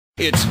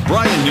It's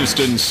Bryan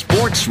Houston's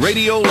Sports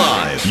Radio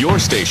Live, your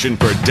station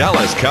for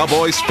Dallas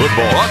Cowboys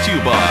football. Brought to you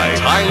by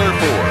Tyler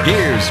Ford.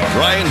 Here's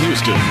Bryan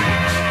Houston.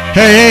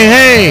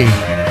 Hey.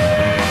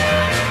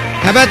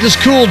 How about this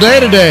cool day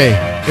today?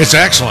 It's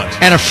excellent.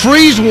 And a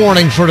freeze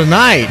warning for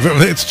tonight.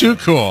 It's too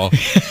cool.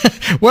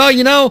 Well,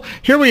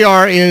 here we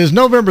are. It is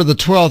November the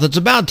 12th. It's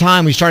about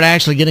time we start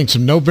actually getting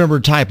some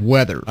November-type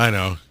weather. I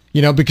know.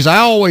 Because I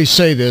always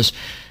say this.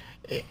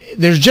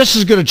 There's just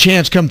as good a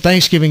chance come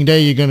Thanksgiving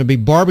Day you're going to be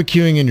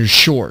barbecuing in your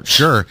shorts.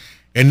 Sure.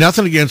 And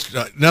nothing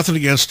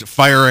against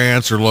fire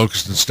ants or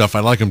locusts and stuff. I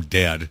like them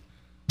dead.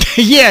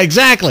 Yeah,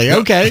 exactly.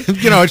 Okay.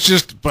 It's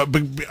just,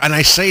 and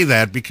I say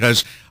that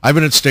because I've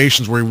been at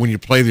stations where when you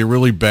play the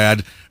really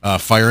bad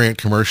fire ant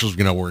commercials,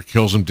 where it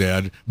kills them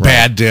dead,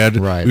 bad dead.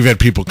 Right. We've had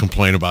people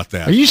complain about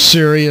that. Are you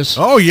serious?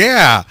 Oh,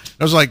 yeah.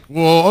 I was like,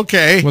 well,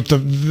 okay. What,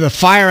 the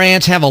fire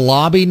ants have a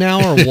lobby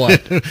now or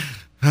what?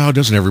 Oh,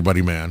 doesn't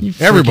everybody, man? You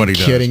Everybody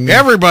does. kidding me?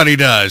 Everybody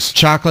does.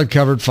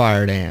 Chocolate-covered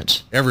fire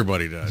ants.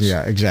 Everybody does.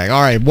 Yeah, exactly.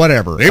 All right,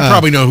 whatever. They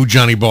probably know who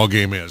Johnny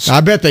Ballgame is.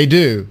 I bet they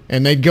do,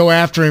 and they'd go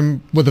after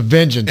him with a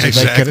vengeance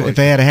Exactly. if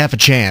they had a half a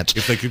chance.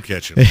 If they could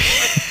catch him.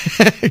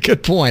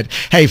 Good point.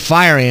 Hey,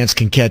 fire ants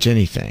can catch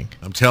anything.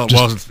 I'm telling.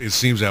 Well, it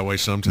seems that way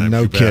sometimes.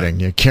 No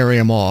kidding. You carry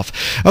them off.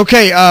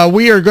 Okay,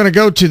 we are going to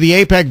go to the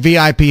APEC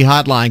VIP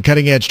hotline,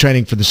 cutting-edge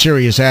training for the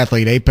serious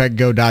athlete,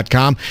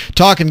 apecgo.com.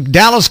 Talking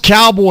Dallas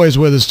Cowboys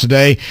with us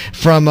today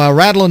from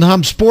Rattle and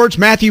Hum Sports.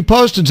 Matthew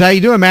Postins. How you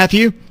doing,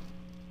 Matthew?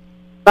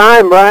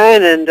 Fine,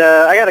 Bryan, and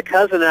I got a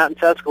cousin out in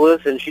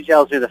Tuscaloosa, and she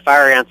tells me the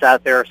fire ants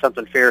out there are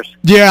something fierce.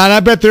 Yeah, and I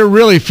bet they're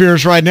really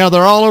fierce right now.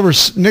 They're all over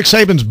Nick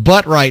Saban's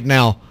butt right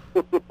now.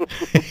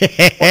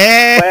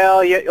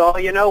 Well,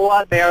 you know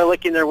what? They are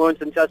licking their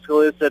wounds in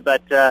Tuscaloosa,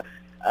 but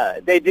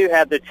they do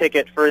have the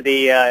ticket for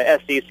the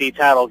SEC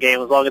title game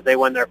as long as they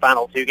win their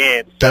final two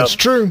games. So, That's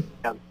true.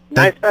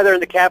 Nice feather in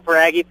the cap for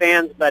Aggie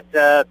fans, but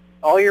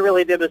all you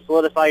really did was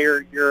solidify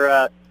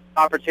your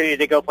opportunity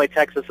to go play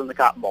Texas in the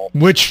Cotton Bowl.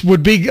 Which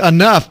would be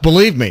enough,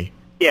 believe me.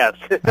 Yes.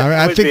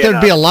 I think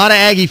there'd be a lot of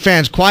Aggie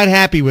fans quite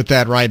happy with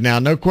that right now,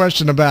 no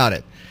question about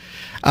it.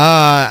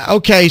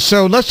 Okay,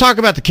 so let's talk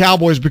about the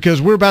Cowboys because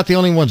we're about the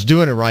only ones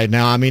doing it right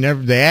now. I mean,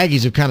 the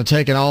Aggies have kind of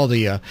taken all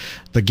the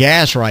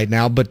gas right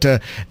now, but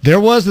there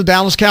was the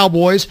Dallas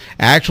Cowboys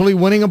actually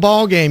winning a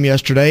ball game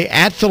yesterday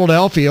at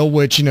Philadelphia,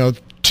 which,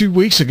 2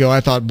 weeks ago,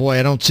 I thought, boy,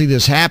 I don't see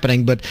this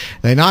happening, but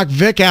they knocked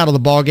Vic out of the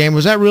ball game.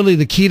 Was that really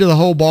the key to the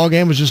whole ball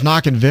game, was just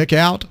knocking Vic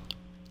out?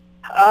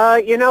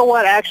 You know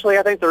what? Actually,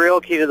 I think the real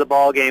key to the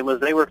ball game was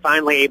they were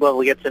finally able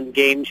to get some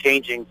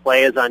game-changing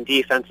plays on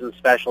defense and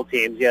special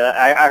teams. Yeah,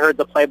 I heard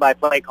the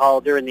play-by-play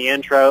call during the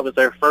intro. It was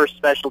their first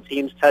special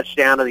teams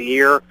touchdown of the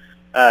year.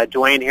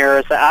 Dwayne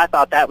Harris, I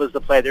thought that was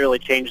the play that really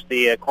changed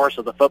the course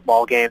of the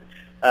football game.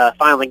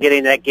 Finally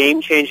getting that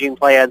game-changing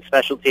play on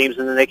special teams,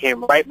 and then they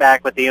came right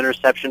back with the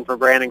interception for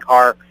Brandon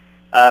Carr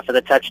for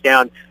the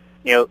touchdown.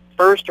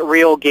 First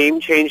real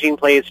game-changing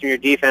plays from your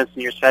defense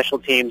and your special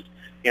teams.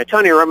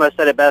 Tony Romo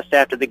said it best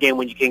after the game,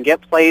 when you can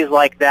get plays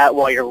like that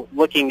while you're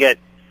looking at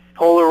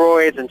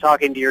Polaroids and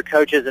talking to your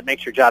coaches, it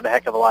makes your job a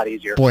heck of a lot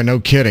easier. Boy, no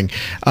kidding.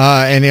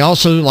 And they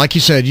also, like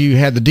you said, you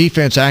had the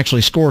defense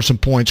actually score some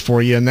points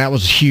for you, and that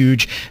was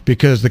huge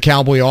because the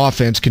Cowboy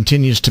offense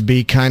continues to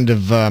be kind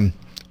of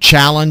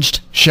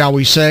challenged, shall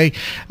we say.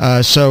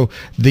 So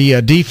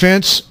the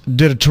defense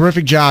did a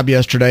terrific job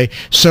yesterday.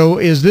 So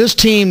is this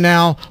team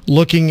now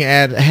looking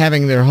at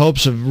having their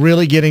hopes of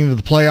really getting to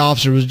the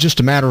playoffs, or was it just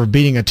a matter of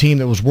beating a team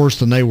that was worse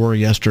than they were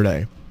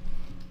yesterday?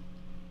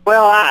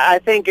 Well, I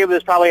think it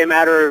was probably a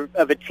matter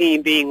of a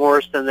team being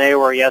worse than they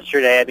were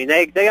yesterday. I mean,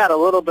 they got a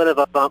little bit of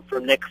a bump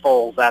from Nick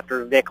Foles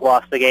after Vic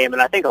lost the game,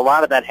 and I think a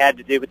lot of that had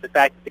to do with the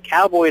fact that the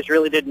Cowboys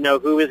really didn't know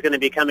who was going to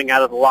be coming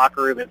out of the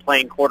locker room and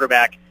playing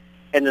quarterback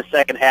in the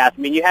second half.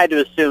 I mean, you had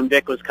to assume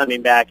Vic was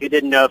coming back. You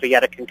didn't know if he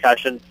had a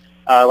concussion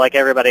like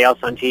everybody else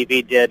on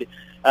TV did.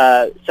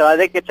 So I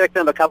think it took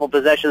them a couple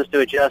possessions to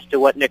adjust to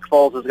what Nick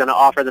Foles is going to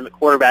offer them at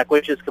quarterback,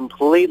 which is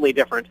completely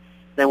different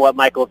than what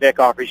Michael Vick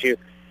offers you.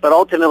 But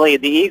ultimately,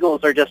 the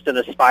Eagles are just in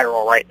a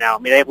spiral right now. I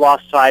mean, they've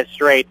lost 5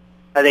 straight.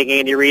 I think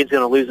Andy Reid's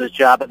going to lose his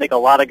job. I think a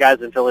lot of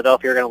guys in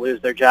Philadelphia are going to lose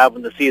their job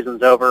when the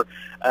season's over.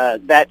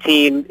 That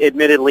team,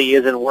 admittedly,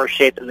 is in worse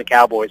shape than the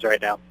Cowboys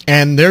right now.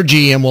 And their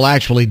GM will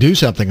actually do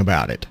something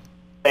about it.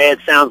 It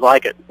sounds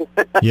like it.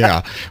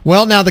 Yeah.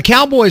 Well, now the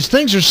Cowboys,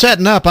 things are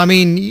setting up. I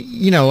mean,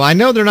 I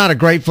know they're not a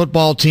great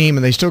football team,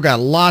 and they still got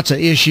lots of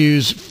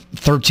issues,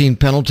 13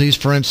 penalties,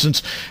 for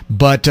instance.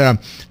 But the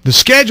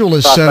schedule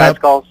is set up.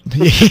 Calls.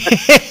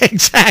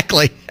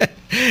 Exactly.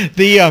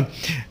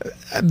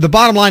 The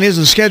bottom line is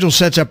the schedule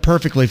sets up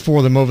perfectly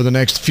for them over the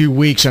next few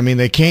weeks. I mean,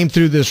 they came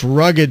through this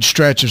rugged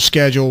stretch of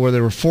schedule where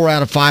they were 4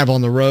 out of 5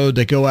 on the road.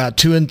 They go out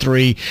 2 and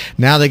 3.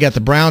 Now they got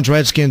the Browns,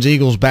 Redskins,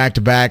 Eagles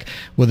back-to-back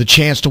with a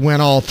chance to win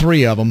all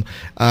 3 of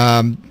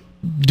them.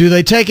 Do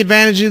they take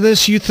advantage of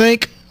this, you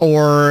think?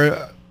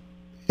 Or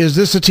is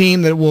this a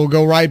team that will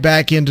go right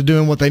back into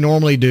doing what they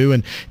normally do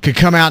and could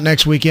come out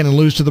next weekend and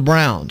lose to the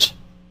Browns?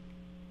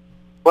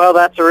 Well,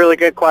 that's a really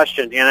good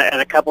question, and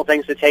a couple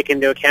things to take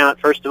into account.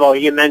 First of all,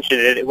 you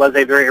mentioned it; it was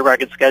a very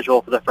rugged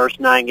schedule for the first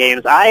 9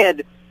 games.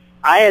 I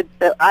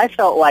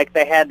felt like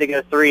they had to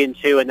go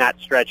 3-2 in that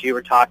stretch you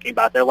were talking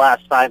about. Their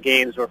last 5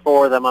 games were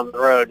 4 of them on the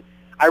road.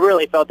 I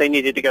really felt they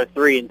needed to go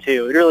 3-2.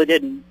 It really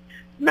didn't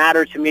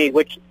matter to me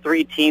which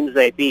 3 teams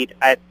they beat.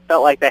 I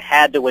felt like they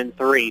had to win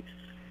 3.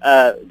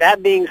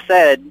 That being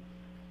said,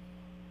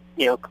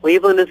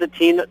 Cleveland is a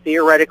team that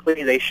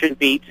theoretically they should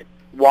beat.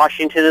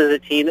 Washington is a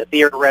team that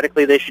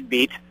theoretically they should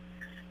beat.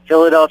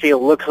 Philadelphia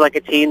looks like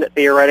a team that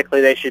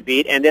theoretically they should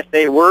beat. And if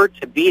they were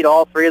to beat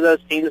all 3 of those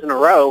teams in a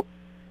row,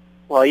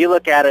 well, you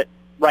look at it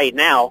right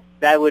now,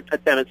 that would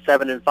put them at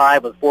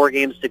 7-5 with 4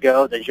 games to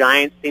go. The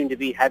Giants seem to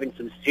be having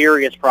some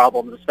serious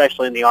problems,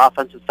 especially in the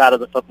offensive side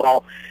of the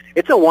football.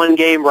 It's a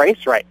 1-game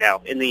race right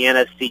now in the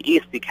NFC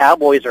East. The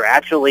Cowboys are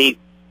actually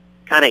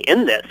kind of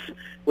in this,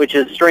 which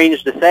is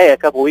strange to say. A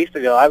couple weeks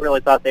ago, I really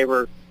thought they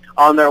were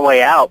on their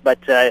way out, but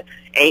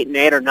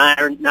 8-8 or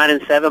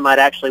 9-7 might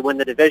actually win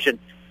the division.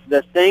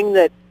 The thing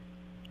that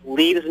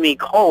leaves me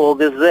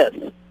cold is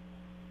this: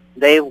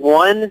 they've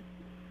won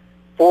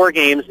 4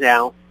 games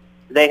now.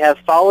 They have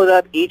followed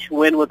up each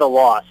win with a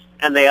loss,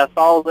 and they have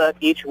followed up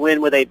each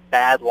win with a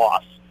bad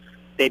loss.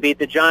 They beat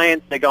the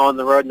Giants, they go on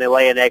the road, and they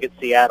lay an egg at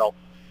Seattle.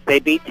 They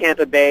beat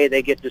Tampa Bay,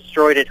 they get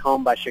destroyed at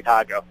home by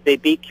Chicago. They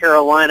beat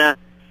Carolina,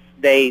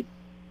 they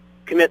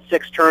commit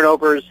 6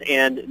 turnovers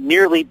and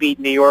nearly beat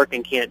New York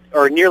and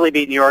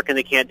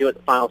they can't do it in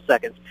the final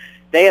seconds.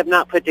 They have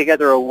not put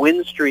together a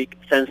win streak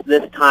since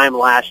this time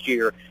last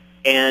year,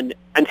 and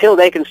until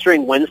they can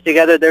string wins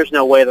together, there's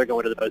no way they're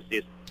going to the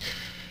postseason.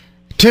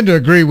 Tend to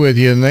agree with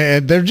you,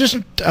 and they're just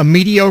a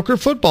mediocre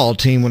football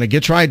team when it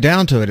gets right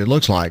down to it, it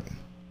looks like.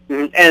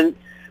 Mm-hmm. And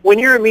when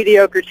you're a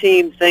mediocre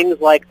team, things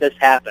like this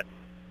happen.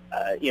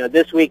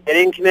 This week they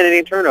didn't commit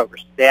any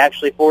turnovers. They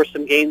actually forced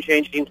some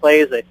game-changing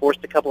plays. They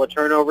forced a couple of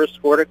turnovers,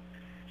 scored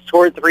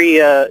 3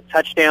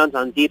 touchdowns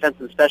on defense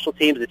and special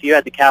teams. If you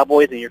had the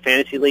Cowboys in your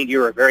fantasy league, you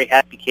were a very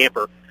happy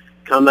camper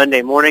come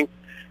Monday morning.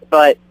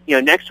 But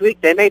next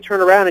week they may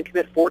turn around and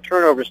commit 4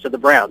 turnovers to the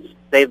Browns.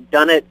 They've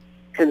done it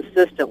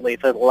consistently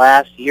for the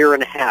last year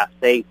and a half.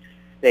 They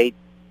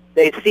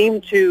don't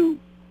seem to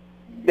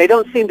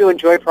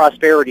enjoy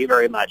prosperity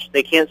very much.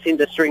 They can't seem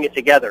to string it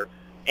together.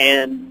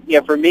 And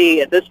for me,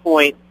 at this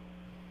point,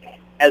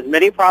 as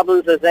many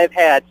problems as they've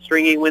had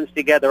stringing wins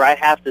together, I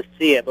have to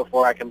see it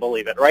before I can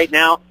believe it. Right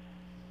now,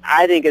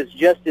 I think it's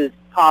just as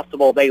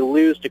possible they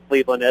lose to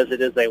Cleveland as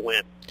it is they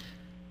win.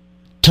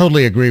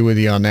 Totally agree with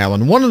you on that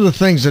one. One of the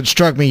things that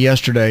struck me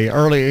yesterday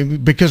early,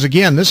 because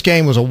again, this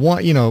game was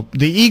the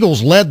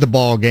Eagles led the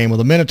ball game with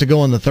a minute to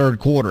go in the third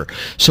quarter.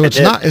 So it's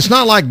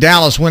not like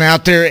Dallas went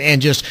out there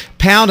and just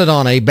pounded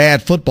on a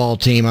bad football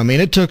team. I mean,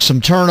 it took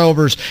some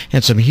turnovers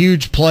and some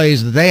huge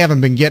plays that they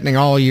haven't been getting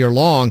all year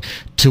long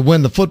to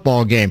win the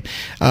football game.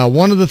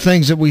 One of the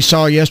things that we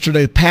saw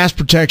yesterday, pass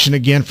protection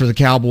again for the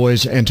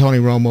Cowboys and Tony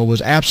Romo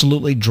was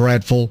absolutely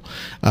dreadful.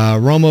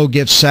 Romo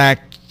gets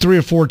sacked 3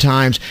 or 4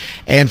 times,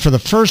 and for the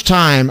first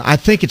time, I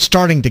think it's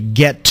starting to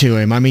get to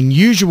him. I mean,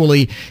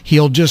 usually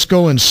he'll just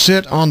go and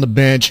sit on the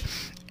bench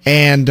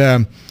and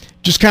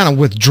just kind of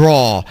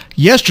withdraw.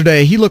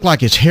 Yesterday, he looked like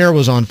his hair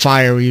was on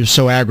fire. He was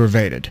so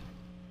aggravated.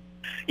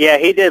 Yeah,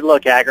 he did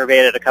look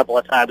aggravated a couple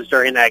of times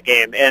during that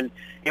game, and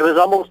it was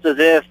almost as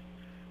if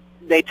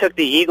they took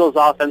the Eagles'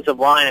 offensive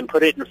line and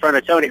put it in front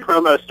of Tony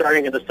Romo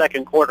starting in the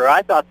second quarter.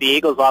 I thought the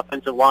Eagles'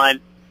 offensive line,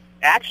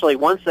 actually,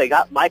 once they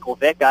got Michael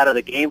Vick out of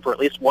the game for at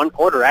least 1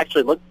 quarter,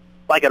 actually looked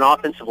like an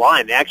offensive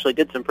line. They actually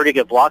did some pretty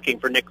good blocking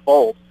for Nick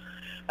Foles.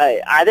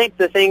 I think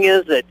the thing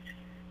is that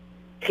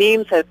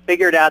teams have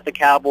figured out the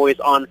Cowboys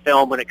on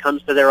film when it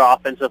comes to their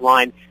offensive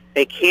line.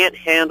 They can't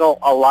handle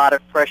a lot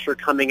of pressure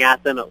coming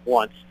at them at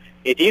once.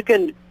 If you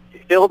can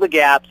fill the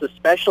gaps,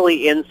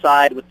 especially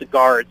inside with the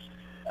guards,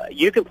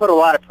 you can put a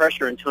lot of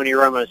pressure in Tony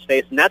Romo's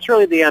face, and that's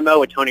really the MO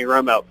with Tony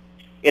Romo.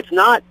 It's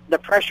not the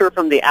pressure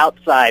from the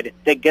outside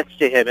that gets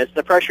to him. It's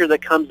the pressure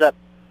that comes up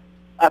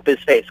his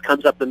face,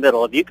 comes up the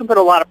middle. If you can put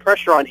a lot of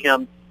pressure on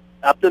him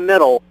up the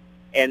middle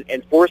and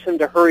force him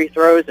to hurry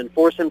throws and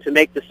force him to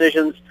make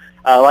decisions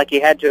like he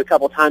had to a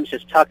couple times,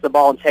 just tuck the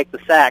ball and take the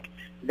sack,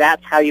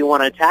 that's how you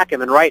want to attack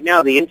him. And right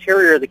now, the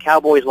interior of the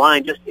Cowboys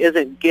line just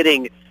isn't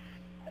getting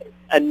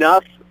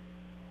enough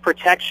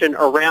protection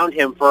around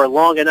him for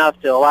long enough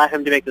to allow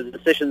him to make the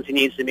decisions he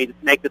needs to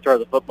make to throw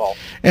the football.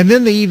 And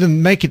then they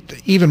even make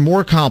it even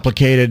more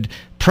complicated.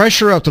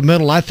 Pressure up the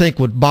middle, I think,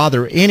 would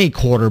bother any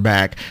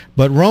quarterback,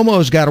 but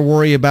Romo's got to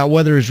worry about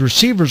whether his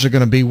receivers are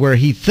going to be where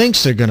he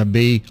thinks they're going to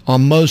be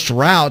on most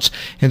routes,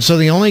 and so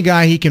the only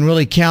guy he can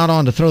really count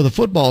on to throw the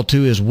football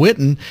to is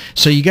Witten.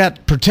 So you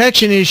got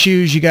protection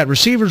issues, you got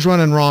receivers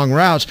running wrong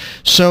routes,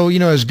 so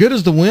as good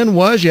as the win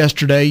was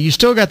yesterday, you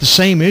still got the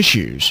same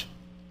issues.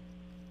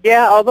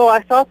 Yeah, although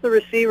I thought the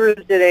receivers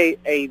did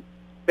a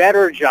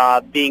better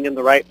job being in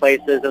the right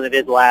places than they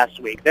did last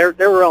week. There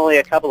were only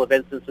a couple of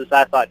instances,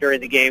 I thought, during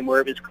the game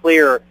where it was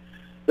clear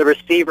the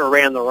receiver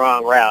ran the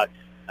wrong route.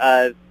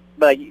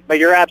 But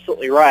you're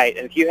absolutely right.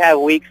 And if you have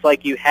weeks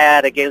like you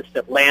had against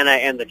Atlanta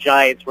and the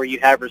Giants where you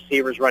have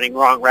receivers running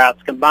wrong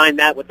routes, combine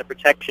that with the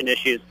protection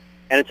issues,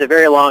 and it's a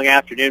very long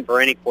afternoon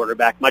for any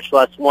quarterback, much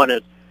less one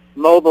as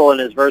mobile and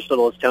as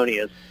versatile as Tony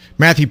is.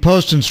 Matthew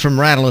Postins from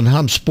Rattle and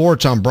Hum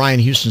Sports on Bryan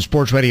Houston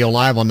Sports Radio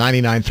Live on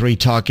 99.3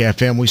 Talk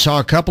FM. We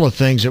saw a couple of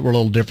things that were a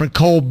little different.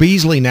 Cole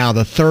Beasley now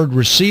the third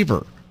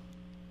receiver.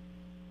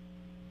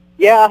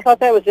 Yeah, I thought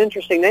that was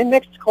interesting. They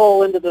mixed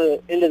Cole into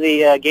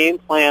the game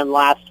plan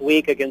last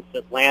week against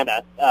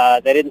Atlanta.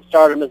 They didn't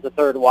start him as the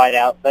third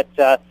wideout, but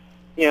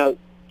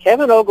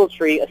Kevin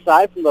Ogletree,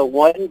 aside from the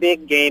one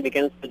big game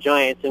against the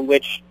Giants in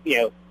which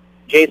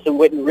Jason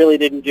Witten really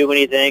didn't do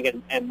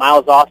anything and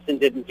Miles Austin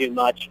didn't do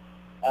much,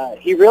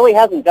 he really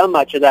hasn't done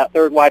much of that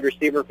third wide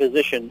receiver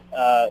position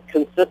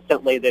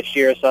consistently this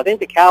year. So I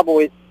think the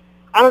Cowboys,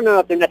 I don't know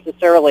if they're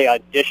necessarily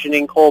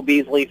auditioning Cole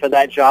Beasley for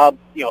that job,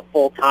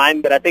 full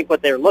time, but I think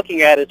what they're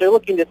looking at is they're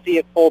looking to see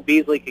if Cole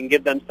Beasley can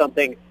give them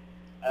something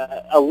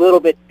a little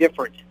bit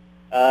different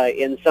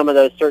in some of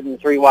those certain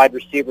three wide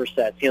receiver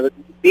sets.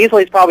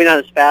 Beasley's probably not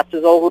as fast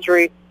as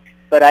Ogletree,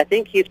 but I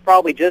think he's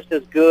probably just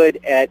as good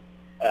at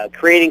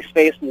creating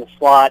space in the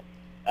slot,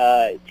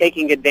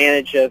 taking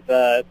advantage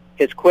of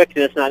his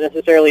quickness, not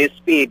necessarily his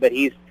speed, but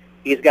he's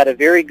got a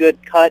very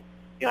good cut,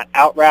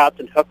 out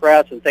routes and hook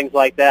routes and things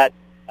like that.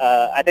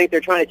 I think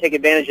they're trying to take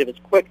advantage of his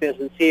quickness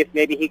and see if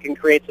maybe he can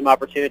create some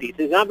opportunities.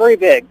 He's not very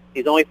big.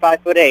 He's only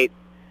 5'8",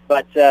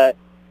 but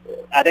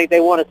I think they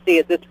want to see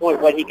at this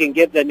point what he can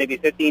give them, maybe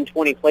 15,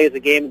 20 plays a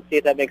game, and see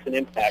if that makes an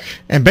impact.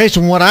 And based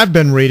on what I've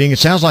been reading, it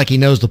sounds like he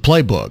knows the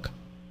playbook.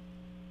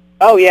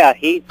 Oh, yeah.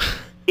 He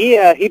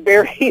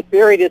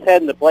buried his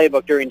head in the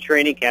playbook during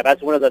training camp.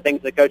 That's one of the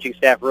things the coaching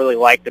staff really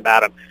liked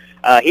about him.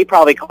 He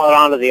probably caught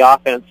on to the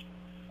offense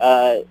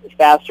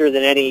faster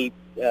than any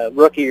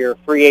rookie or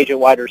free agent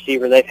wide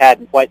receiver they've had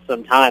in quite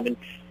some time. And,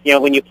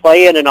 when you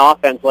play in an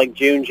offense like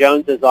June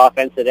Jones's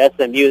offense at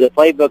SMU, the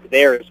playbook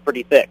there is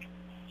pretty thick.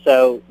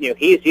 So,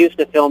 he's used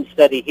to film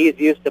study. He's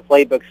used to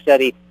playbook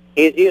study.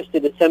 He's used to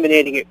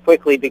disseminating it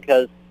quickly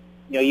because,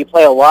 you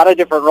play a lot of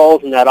different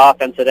roles in that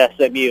offense at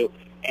SMU.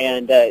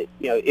 And,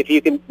 if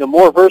you can, the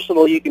more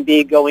versatile you can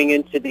be going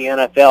into the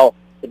NFL,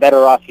 the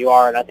better off you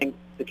are. And I think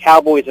the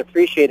Cowboys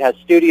appreciate how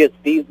studious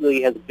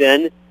Beasley has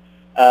been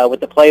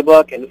with the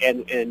playbook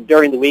and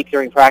during the week,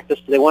 during practice.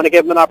 So they want to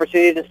give him an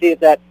opportunity to see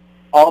if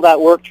all that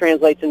work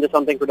translates into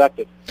something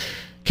productive.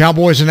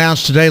 Cowboys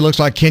announced today, looks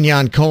like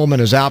Kenyon Coleman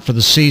is out for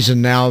the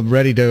season now,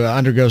 ready to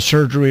undergo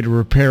surgery to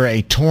repair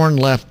a torn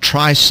left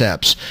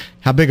triceps.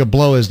 How big a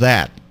blow is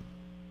that?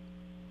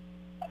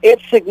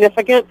 It's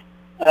significant.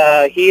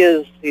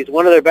 He's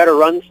one of their better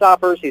run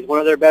stoppers. He's one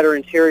of their better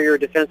interior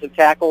defensive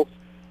tackles.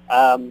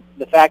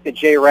 The fact that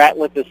Jay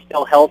Ratliff is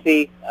still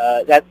healthy,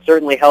 that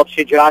certainly helps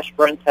you. Josh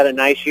Brent's had a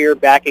nice year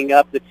backing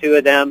up the two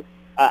of them.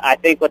 I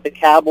think what the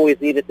Cowboys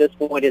need at this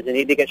point is they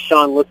need to get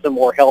Sean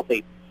Lissamore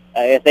healthy.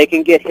 If they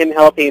can get him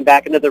healthy and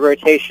back into the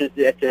rotation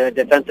at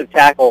defensive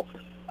tackle,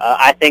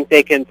 I think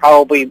they can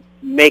probably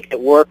make it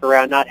work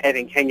around not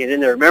having Kenyon in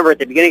there. Remember, at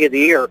the beginning of the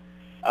year,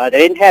 they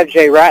didn't have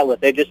Jay Ratliff.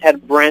 They just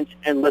had Brent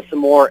and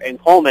Lissamore and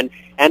Coleman,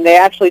 and they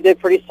actually did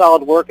pretty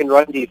solid work in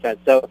run defense.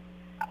 So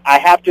I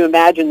have to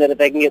imagine that if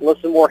they can get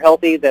Lissamore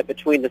healthy, that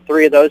between the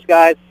three of those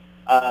guys,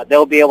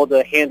 they'll be able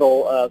to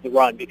handle the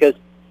run, because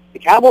the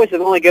Cowboys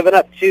have only given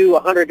up 2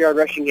 100-yard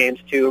rushing games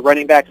to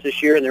running backs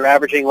this year, and they're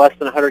averaging less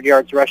than 100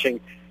 yards rushing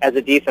as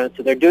a defense.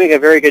 So they're doing a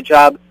very good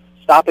job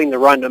stopping the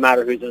run no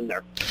matter who's in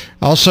there.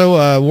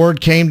 Also,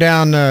 word came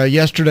down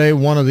yesterday,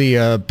 one of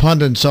the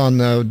pundits on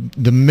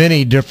the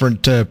many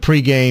different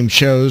pregame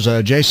shows,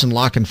 Jason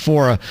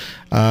Lockenfora,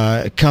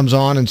 comes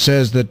on and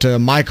says that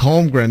Mike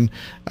Holmgren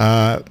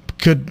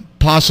could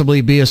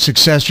possibly be a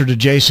successor to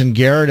Jason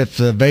Garrett if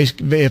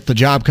the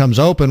job comes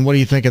open. What do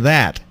you think of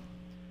that?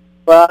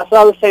 Well, I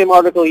saw the same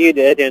article you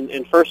did,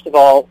 and first of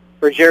all,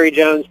 for Jerry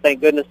Jones, thank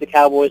goodness the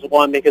Cowboys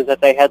won, because if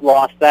they had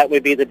lost, that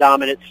would be the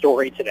dominant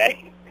story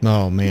today.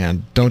 Oh,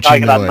 man, don't you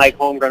Talking know about it. Mike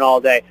Holmgren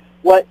all day.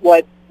 What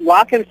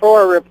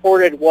Lockenfora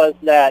reported was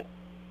that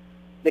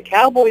the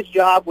Cowboys'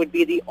 job would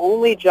be the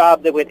only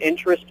job that would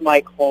interest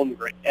Mike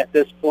Holmgren at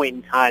this point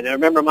in time. Now,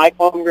 remember, Mike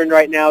Holmgren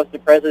right now is the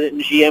president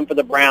and GM for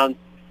the Browns.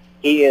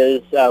 He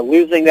is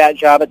losing that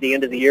job at the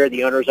end of the year.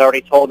 The owner's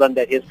already told him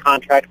that his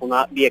contract will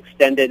not be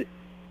extended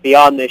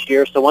beyond this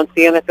year. So once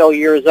the NFL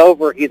year is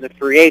over, he's a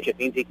free agent.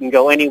 It means he can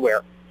go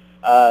anywhere.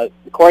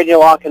 According to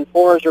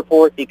Lockenfora's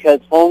report, because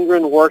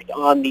Holmgren worked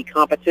on the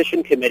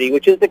competition committee,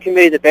 which is the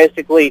committee that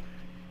basically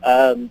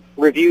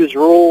reviews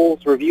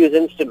rules, reviews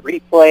instant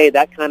replay,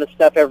 that kind of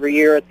stuff every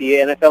year at the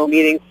NFL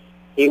meetings.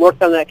 He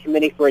worked on that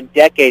committee for a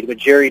decade with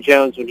Jerry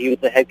Jones when he was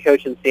the head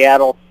coach in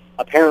Seattle.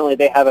 Apparently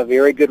they have a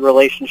very good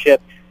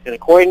relationship. And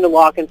according to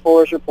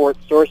Lockenfora's report,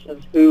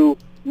 sources who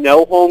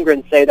know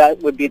Holmgren say that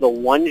would be the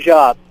one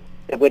job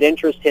that would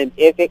interest him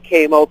if it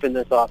came open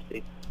this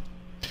offseason.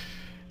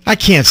 I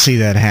can't see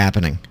that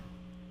happening.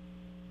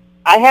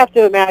 I have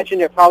to imagine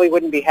it probably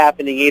wouldn't be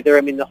happening either.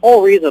 I mean, the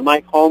whole reason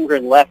Mike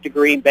Holmgren left a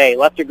Green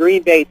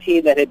Bay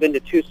team that had been to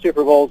 2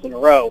 Super Bowls in a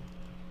row,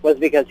 was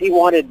because he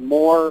wanted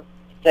more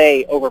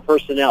say over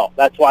personnel.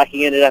 That's why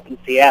he ended up in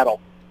Seattle.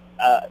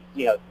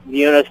 You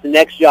notice the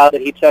next job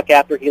that he took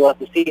after he left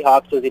the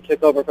Seahawks was he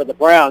took over for the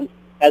Browns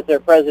as their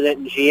president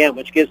and GM,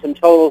 which gives him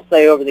total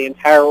say over the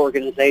entire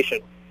organization.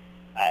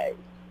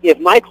 If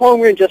Mike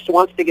Holmgren just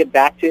wants to get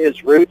back to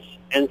his roots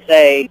and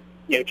say,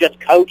 just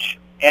coach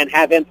and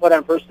have input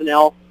on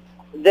personnel,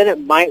 then it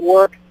might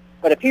work.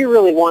 But if he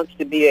really wants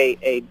to be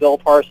a Bill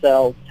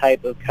Parcells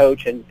type of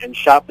coach and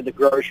shop for the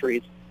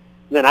groceries,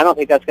 then I don't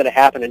think that's going to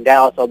happen in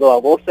Dallas, although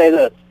I will say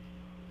this.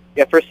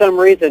 If for some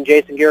reason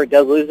Jason Garrett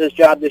does lose his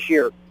job this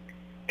year,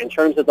 in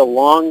terms of the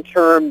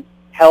long-term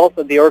health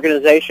of the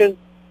organization,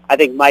 I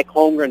think Mike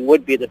Holmgren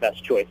would be the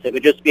best choice. It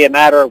would just be a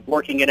matter of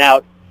working it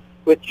out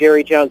with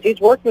Jerry Jones. He's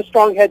worked with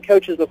strong head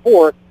coaches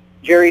before,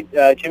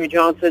 Jimmy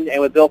Johnson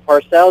and with Bill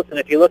Parcells, and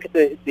if you look at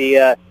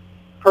the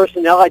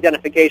personnel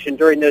identification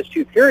during those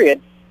two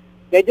periods,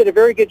 they did a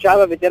very good job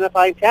of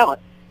identifying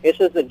talent. It's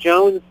just that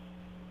Jones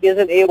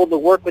isn't able to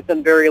work with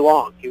them very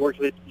long. He worked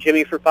with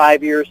Jimmy for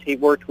 5 years. He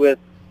worked with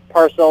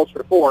Parcells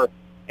for 4,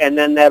 and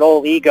then that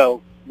old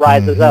ego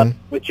rises up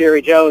with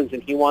Jerry Jones,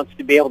 and he wants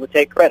to be able to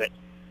take credit.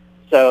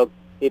 So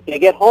if they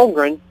get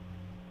Holmgren,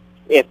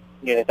 if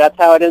that's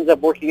how it ends up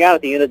working out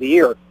at the end of the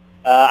year,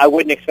 I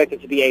wouldn't expect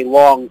it to be a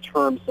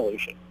long-term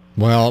solution.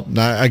 Well,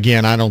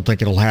 again, I don't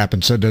think it'll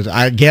happen. So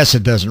I guess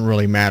it doesn't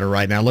really matter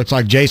right now. Looks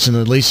like Jason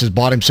at least has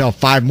bought himself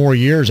 5 more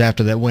years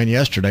after that win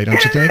yesterday,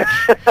 don't you think?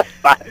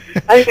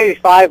 I think maybe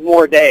 5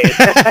 more days.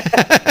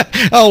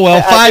 Oh,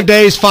 well, 5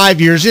 days,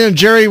 5 years. In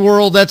Jerry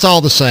world, that's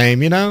all the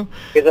same,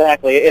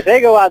 Exactly. If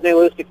they go out and they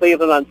lose to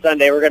Cleveland on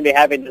Sunday, we're going to be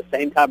having the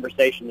same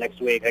conversation next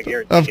week, I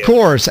guarantee you. Of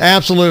course,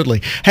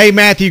 absolutely. Hey,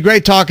 Matthew,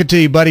 great talking to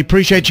you, buddy.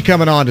 Appreciate you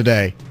coming on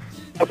today.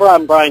 No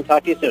problem, Brian.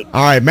 Talk to you soon.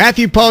 All right,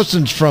 Matthew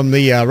Postins from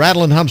the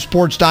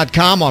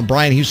RattleandHumpSports.com on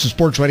Bryan Houston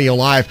Sports Radio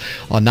Live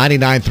on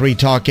 99.3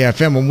 Talk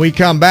FM. When we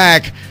come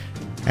back,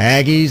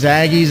 Aggies,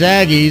 Aggies,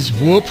 Aggies,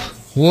 whoop,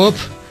 whoop,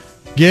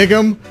 gig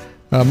 'em.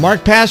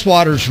 Mark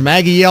Passwaters from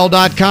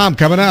AggieYell.com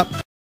coming up.